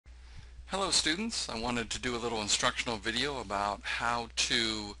Hello students, I wanted to do a little instructional video about how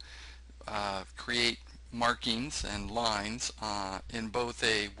to create markings and lines in both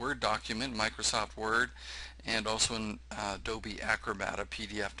a Word document, Microsoft Word, and also in Adobe Acrobat, a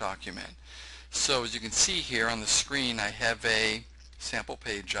PDF document. So as you can see here on the screen, I have a sample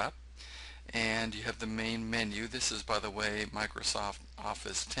page up, and you have the main menu. This is, by the way, Microsoft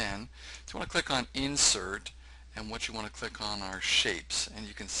Office 10. So you want to click on Insert, and what you want to click on are shapes, and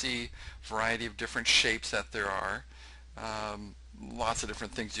you can see a variety of different shapes that there are. Lots of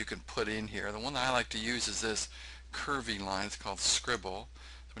different things you can put in here. The one that I like to use is this curvy line. It's called Scribble.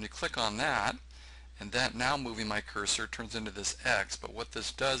 So when you click on that, and that, now moving my cursor, turns into this X. But what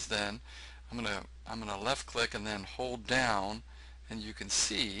this does then, I'm gonna left click and then hold down, and you can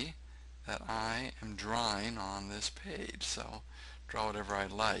see that I am drawing on this page. So draw whatever I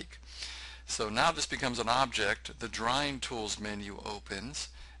like. So now this becomes an object. The Drawing Tools menu opens,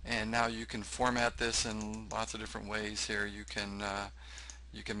 and now you can format this in lots of different ways here. You can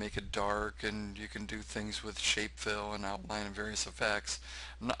make it dark, and you can do things with shape fill and outline and various effects.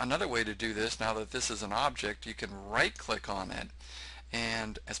 Another way to do this, now that this is an object, you can right click on it,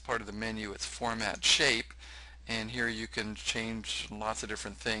 and as part of the menu it's Format Shape, and here you can change lots of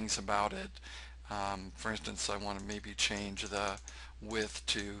different things about it. For instance, I want to maybe change the width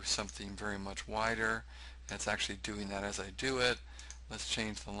to something very much wider. It's actually doing that as I do it. Let's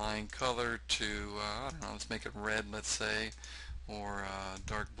change the line color to, I don't know, let's make it red, let's say, or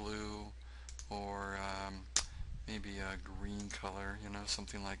dark blue, or maybe a green color,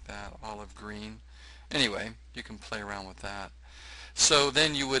 something like that, olive green. Anyway, you can play around with that. So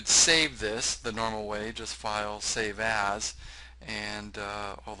then you would save this the normal way, just File, Save As, and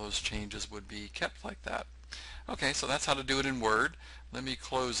all those changes would be kept like that. Okay, so that's how to do it in Word. Let me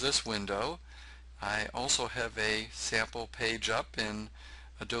close this window. I also have a sample page up in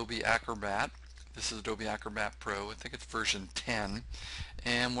Adobe Acrobat. This is Adobe Acrobat Pro. I think it's version 10.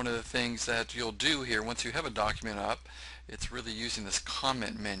 And one of the things that you'll do here, once you have a document up, it's really using this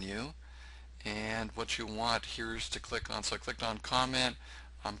comment menu. And what you want here is to click on, so I clicked on Comment,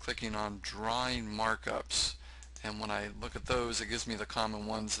 I'm clicking on Drawing Markups. And when I look at those, it gives me the common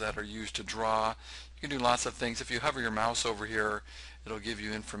ones that are used to draw. You can do lots of things. If you hover your mouse over here, it'll give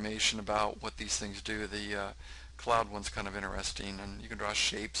you information about what these things do. The cloud one's kind of interesting, and you can draw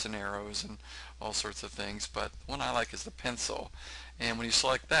shapes and arrows and all sorts of things. But the one I like is the pencil. And when you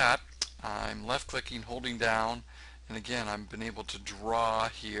select that, I'm left clicking, holding down, and again, I've been able to draw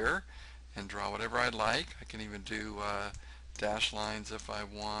here and draw whatever I'd like. I can even do dash lines if I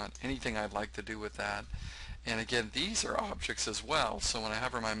want, anything I'd like to do with that. And again, these are objects as well. So when I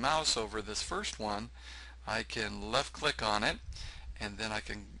hover my mouse over this first one, I can left click on it, and then I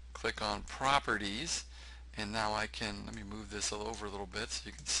can click on Properties, and now I can, let me move this over a little bit so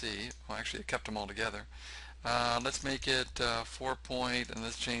you can see. Well, actually I kept them all together. Let's make it 4-point, and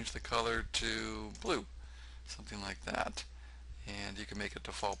let's change the color to blue, something like that. And you can make it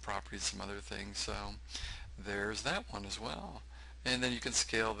default properties, some other things. So there's that one as well. And then you can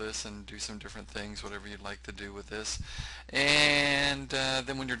scale this and do some different things, whatever you'd like to do with this. And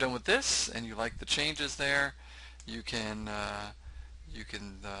then when you're done with this and you like the changes there, you can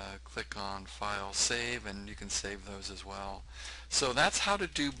click on File, Save, and you can save those as well. So that's how to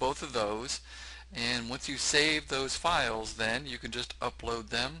do both of those. And once you save those files, then you can just upload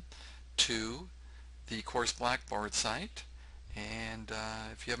them to the course Blackboard site. And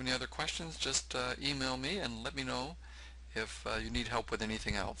if you have any other questions, just email me and let me know if you need help with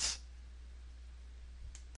anything else.